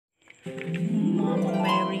Mama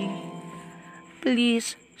Mary,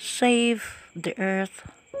 please save the earth.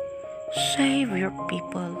 Save your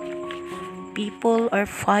people. People are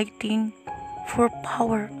fighting for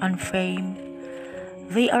power and fame.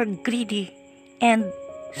 They are greedy and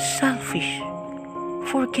selfish,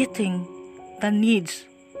 forgetting the needs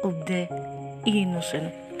of the innocent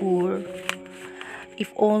poor. If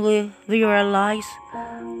only they realize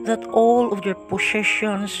that all of their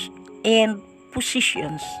possessions and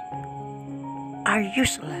positions are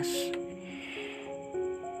useless.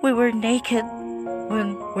 We were naked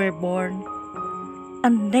when we were born,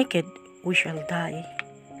 and naked we shall die.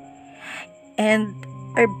 And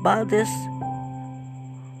our bodies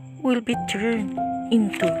will be turned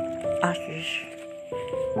into ashes,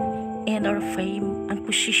 and our fame and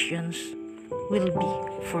positions will be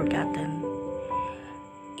forgotten.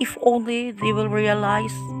 If only they will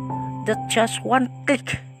realize that just one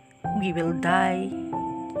click we will die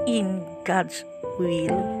in God's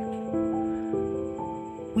will.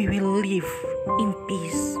 We will live in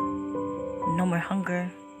peace, no more hunger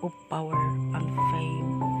of power and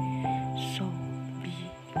fame.